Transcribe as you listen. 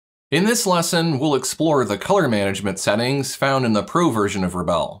In this lesson, we'll explore the color management settings found in the Pro version of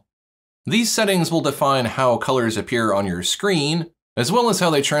Rebelle. These settings will define how colors appear on your screen, as well as how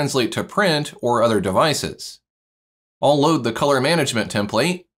they translate to print or other devices. I'll load the color management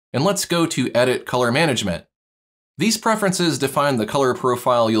template, and let's go to Edit Color Management. These preferences define the color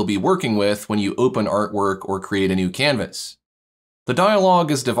profile you'll be working with when you open artwork or create a new canvas. The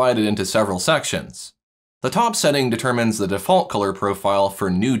dialog is divided into several sections. The top setting determines the default color profile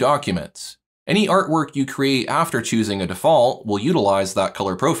for new documents. Any artwork you create after choosing a default will utilize that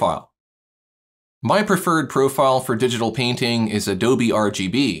color profile. My preferred profile for digital painting is Adobe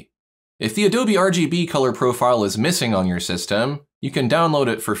RGB. If the Adobe RGB color profile is missing on your system, you can download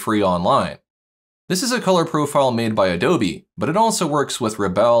it for free online. This is a color profile made by Adobe, but it also works with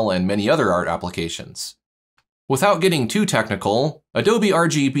Rebelle and many other art applications. Without getting too technical, Adobe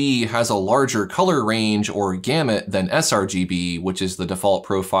RGB has a larger color range or gamut than sRGB, which is the default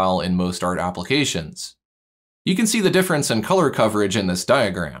profile in most art applications. You can see the difference in color coverage in this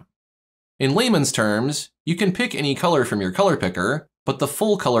diagram. In layman's terms, you can pick any color from your color picker, but the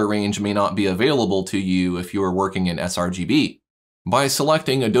full color range may not be available to you if you are working in sRGB. By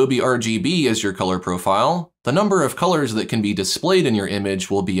selecting Adobe RGB as your color profile, the number of colors that can be displayed in your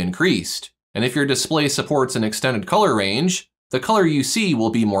image will be increased. And if your display supports an extended color range, the color you see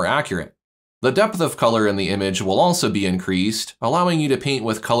will be more accurate. The depth of color in the image will also be increased, allowing you to paint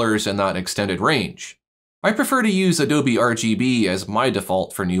with colors in that extended range. I prefer to use Adobe RGB as my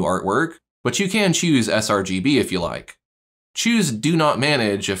default for new artwork, but you can choose sRGB if you like. Choose Do Not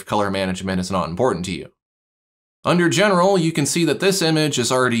Manage if color management is not important to you. Under General, you can see that this image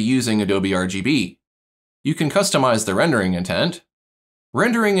is already using Adobe RGB. You can customize the rendering intent.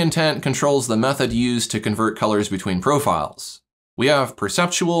 Rendering intent controls the method used to convert colors between profiles. We have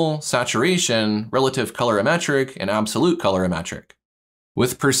perceptual, saturation, relative colorimetric, and absolute colorimetric.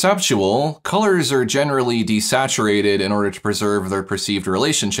 With perceptual, colors are generally desaturated in order to preserve their perceived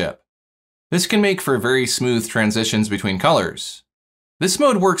relationship. This can make for very smooth transitions between colors. This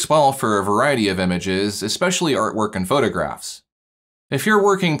mode works well for a variety of images, especially artwork and photographs. If you're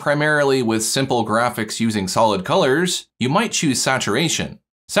working primarily with simple graphics using solid colors, you might choose saturation.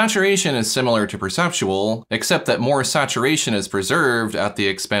 Saturation is similar to perceptual, except that more saturation is preserved at the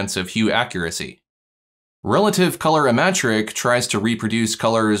expense of hue accuracy. Relative colorimetric tries to reproduce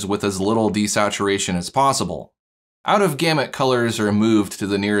colors with as little desaturation as possible. Out-of-gamut colors are moved to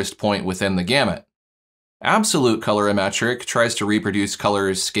the nearest point within the gamut. Absolute colorimetric tries to reproduce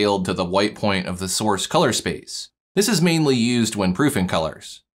colors scaled to the white point of the source color space. This is mainly used when proofing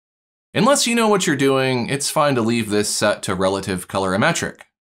colors. Unless you know what you're doing, it's fine to leave this set to relative colorimetric.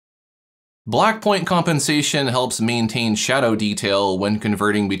 Black point compensation helps maintain shadow detail when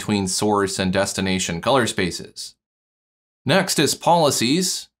converting between source and destination color spaces. Next is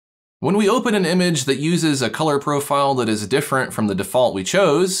policies. When we open an image that uses a color profile that is different from the default we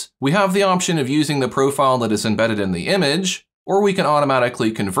chose, we have the option of using the profile that is embedded in the image, or we can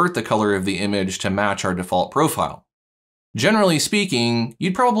automatically convert the color of the image to match our default profile. Generally speaking,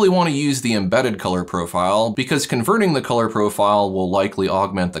 you'd probably want to use the embedded color profile because converting the color profile will likely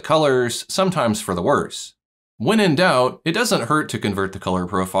augment the colors, sometimes for the worse. When in doubt, it doesn't hurt to convert the color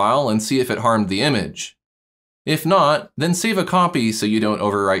profile and see if it harmed the image. If not, then save a copy so you don't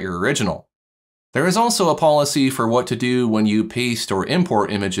overwrite your original. There is also a policy for what to do when you paste or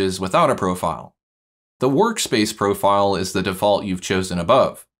import images without a profile. The workspace profile is the default you've chosen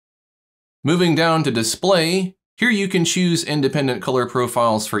above. Moving down to display, here you can choose independent color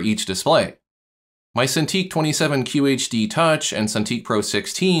profiles for each display. My Cintiq 27 QHD Touch and Cintiq Pro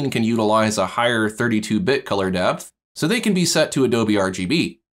 16 can utilize a higher 32-bit color depth, so they can be set to Adobe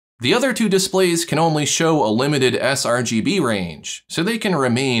RGB. The other two displays can only show a limited sRGB range, so they can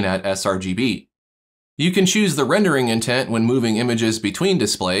remain at sRGB. You can choose the rendering intent when moving images between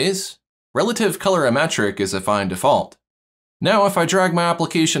displays. Relative colorimetric is a fine default. Now if I drag my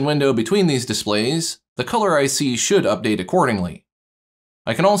application window between these displays, the color I see should update accordingly.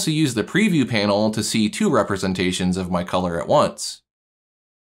 I can also use the preview panel to see two representations of my color at once.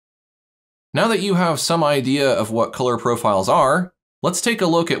 Now that you have some idea of what color profiles are, let's take a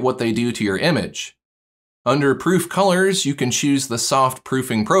look at what they do to your image. Under Proof Colors, you can choose the Soft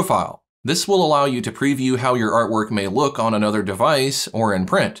Proofing profile. This will allow you to preview how your artwork may look on another device or in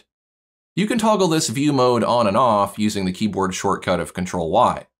print. You can toggle this view mode on and off using the keyboard shortcut of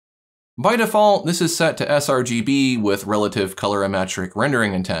Ctrl-Y. By default, this is set to sRGB with relative colorimetric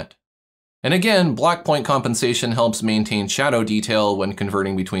rendering intent. And again, black point compensation helps maintain shadow detail when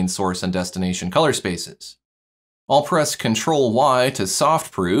converting between source and destination color spaces. I'll press Ctrl-Y to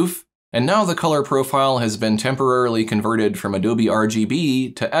soft proof, and now the color profile has been temporarily converted from Adobe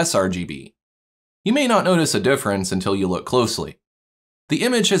RGB to sRGB. You may not notice a difference until you look closely. The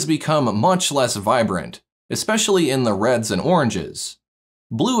image has become much less vibrant, especially in the reds and oranges.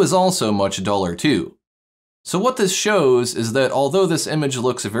 Blue is also much duller too. So what this shows is that although this image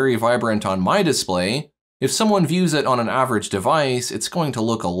looks very vibrant on my display, if someone views it on an average device, it's going to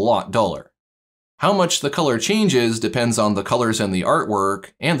look a lot duller. How much the color changes depends on the colors in the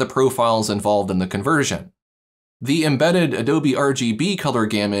artwork and the profiles involved in the conversion. The embedded Adobe RGB color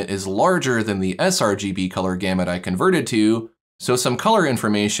gamut is larger than the sRGB color gamut I converted to, so some color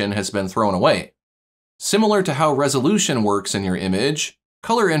information has been thrown away. Similar to how resolution works in your image,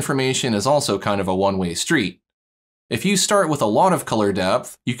 color information is also kind of a one-way street. If you start with a lot of color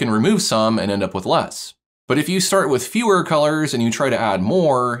depth, you can remove some and end up with less. But if you start with fewer colors and you try to add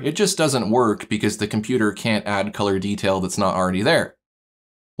more, it just doesn't work because the computer can't add color detail that's not already there.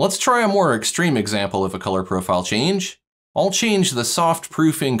 Let's try a more extreme example of a color profile change. I'll change the soft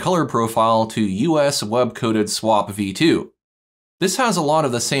proofing color profile to US web-coded swap v2. This has a lot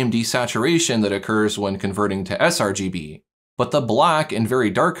of the same desaturation that occurs when converting to sRGB, but the black and very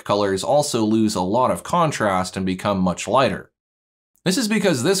dark colors also lose a lot of contrast and become much lighter. This is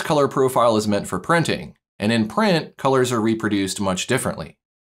because this color profile is meant for printing, and in print, colors are reproduced much differently.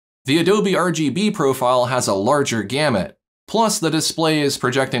 The Adobe RGB profile has a larger gamut, plus the display is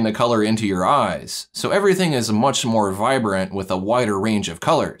projecting the color into your eyes, so everything is much more vibrant with a wider range of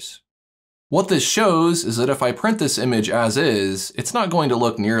colors. What this shows is that if I print this image as is, it's not going to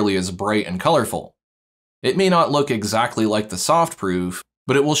look nearly as bright and colorful. It may not look exactly like the soft proof,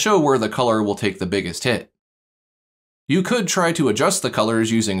 but it will show where the color will take the biggest hit. You could try to adjust the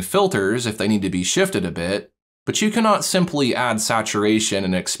colors using filters if they need to be shifted a bit, but you cannot simply add saturation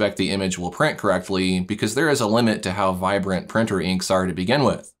and expect the image will print correctly because there is a limit to how vibrant printer inks are to begin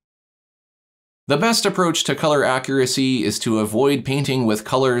with. The best approach to color accuracy is to avoid painting with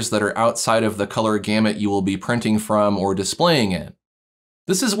colors that are outside of the color gamut you will be printing from or displaying in.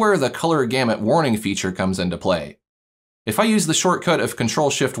 This is where the color gamut warning feature comes into play. If I use the shortcut of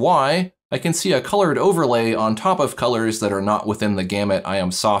Ctrl-Shift-Y, I can see a colored overlay on top of colors that are not within the gamut I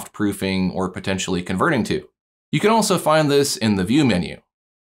am soft proofing or potentially converting to. You can also find this in the View menu.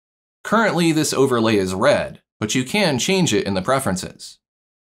 Currently, this overlay is red, but you can change it in the preferences.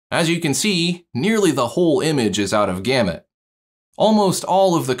 As you can see, nearly the whole image is out of gamut. Almost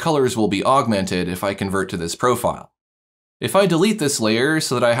all of the colors will be augmented if I convert to this profile. If I delete this layer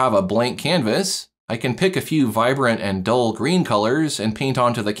so that I have a blank canvas, I can pick a few vibrant and dull green colors and paint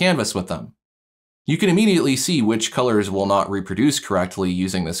onto the canvas with them. You can immediately see which colors will not reproduce correctly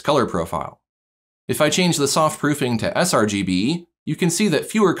using this color profile. If I change the soft proofing to sRGB, you can see that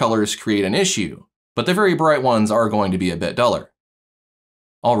fewer colors create an issue, but the very bright ones are going to be a bit duller.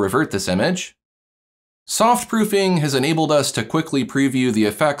 I'll revert this image. Soft proofing has enabled us to quickly preview the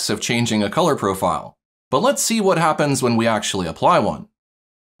effects of changing a color profile, but let's see what happens when we actually apply one.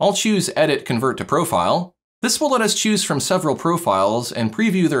 I'll choose Edit Convert to Profile. This will let us choose from several profiles and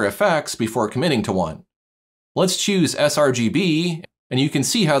preview their effects before committing to one. Let's choose sRGB, and you can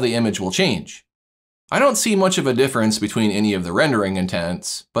see how the image will change. I don't see much of a difference between any of the rendering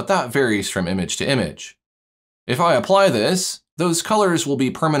intents, but that varies from image to image. If I apply this, those colors will be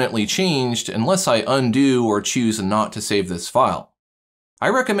permanently changed unless I undo or choose not to save this file. I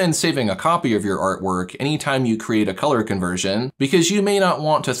recommend saving a copy of your artwork anytime you create a color conversion because you may not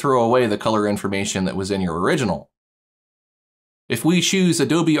want to throw away the color information that was in your original. If we choose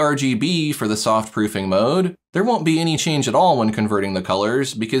Adobe RGB for the soft proofing mode, there won't be any change at all when converting the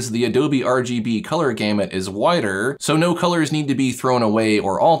colors because the Adobe RGB color gamut is wider, so no colors need to be thrown away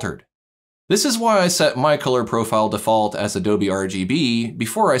or altered. This is why I set my color profile default as Adobe RGB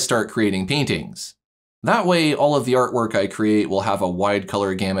before I start creating paintings. That way, all of the artwork I create will have a wide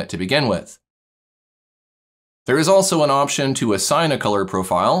color gamut to begin with. There is also an option to assign a color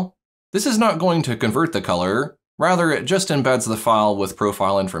profile. This is not going to convert the color, rather it just embeds the file with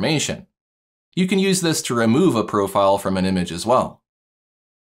profile information. You can use this to remove a profile from an image as well.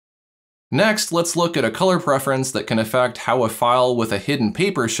 Next, let's look at a color preference that can affect how a file with a hidden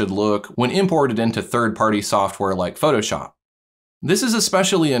paper should look when imported into third-party software like Photoshop. This is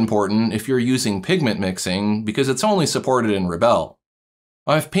especially important if you're using pigment mixing because it's only supported in Rebelle.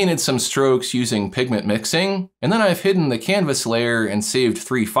 I've painted some strokes using pigment mixing, and then I've hidden the canvas layer and saved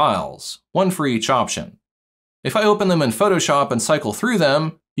 3 files, one for each option. If I open them in Photoshop and cycle through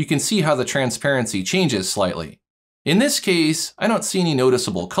them, you can see how the transparency changes slightly. In this case, I don't see any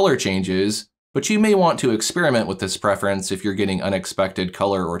noticeable color changes, but you may want to experiment with this preference if you're getting unexpected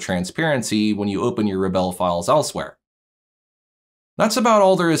color or transparency when you open your Rebelle files elsewhere. That's about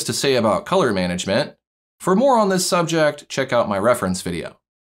all there is to say about color management. For more on this subject, check out my reference video.